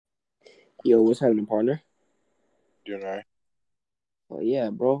Yo, what's happening, partner? Doing all right. Well, yeah,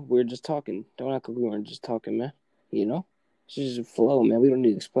 bro. We are just talking. Don't act like we weren't just talking, man. You know? It's just a flow, man. We don't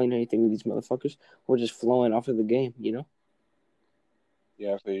need to explain anything to these motherfuckers. We're just flowing off of the game, you know?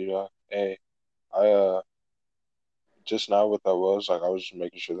 Yeah, I feel you. Hey, I just now what that was like, I was just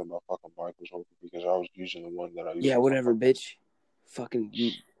making sure that my fucking mic was working because I was using the one that I use Yeah, on my whatever, phone. bitch. Fucking,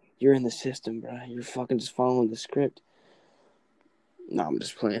 you're in the system, bro. You're fucking just following the script. No, I'm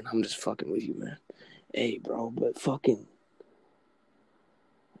just playing. I'm just fucking with you, man. Hey, bro, but fucking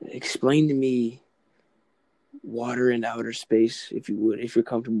explain to me water in outer space, if you would, if you're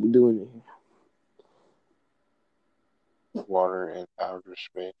comfortable doing it. Water in outer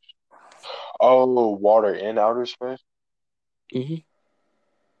space. Oh, water in outer space? Mm-hmm.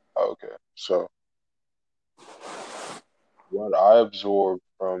 Okay. So what I absorbed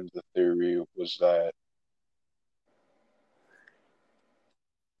from the theory was that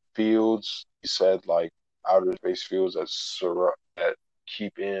fields, he said like outer space fields that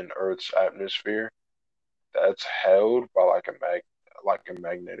keep in Earth's atmosphere, that's held by like a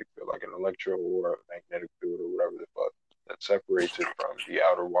magnetic field, like an electro or a magnetic field or whatever the fuck that separates it from the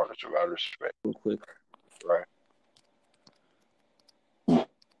outer waters of outer space, Real quick. right?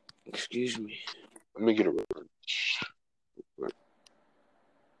 Excuse me. Let me get a real quick.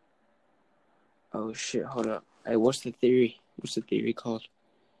 Oh, shit. Hold up. Hey, what's the theory? What's the theory called?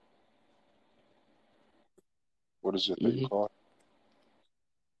 What is the thing Mm-hmm. called?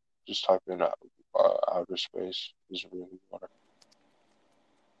 Just type in outer space is really water.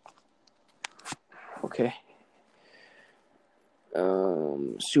 Okay.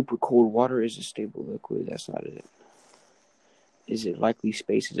 Super cold water is a stable liquid. That's not it. Is it likely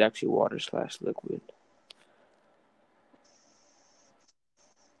space is actually water slash liquid?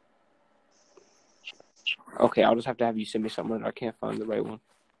 Okay, I'll just have to have you send me something. I can't find the right one.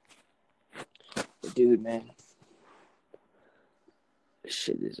 But dude, man,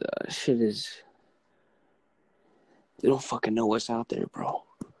 shit is. We don't fucking know what's out there, bro.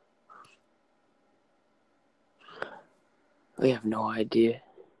 We have no idea.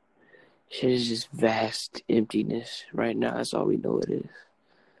 Shit is just vast emptiness right now. That's all we know it is.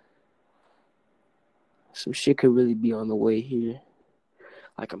 Some shit could really be on the way here.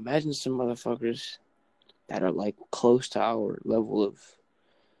 Like, imagine some motherfuckers that are like close to our level of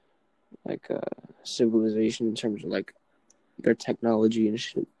like civilization in terms of like their technology and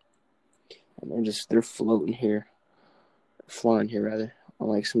shit, and they're floating here, flying here rather, on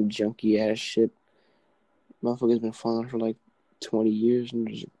like some junky ass ship. Motherfuckers been flying for like 20 years and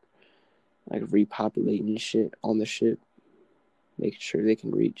just like repopulating shit on the ship, making sure they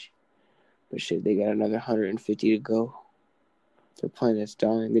can reach. But shit, they got another 150 to go. Their planet's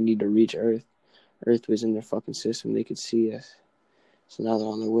dying. They need to reach Earth. Earth was in their fucking system. They could see us. So now they're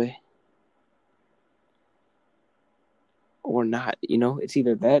on their way. Or not, you know? It's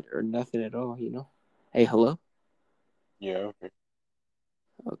either that or nothing at all, you know? Hey, hello? Yeah, okay.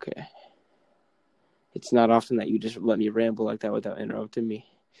 Okay. It's not often that you just let me ramble like that without interrupting me.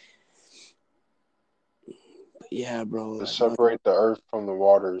 But yeah, bro. To Like, separate the earth from the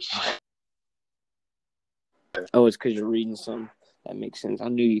waters. oh, it's because you're reading some. That makes sense. I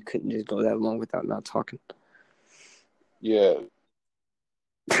knew you couldn't just go that long without not talking. Yeah,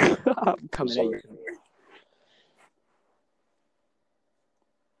 I'm it's coming at like you.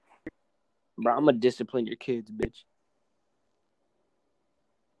 Bro, I'm going to discipline your kids, bitch.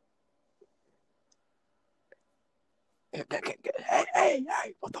 Hey,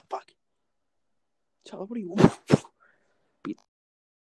 what the fuck? Child, what do you want?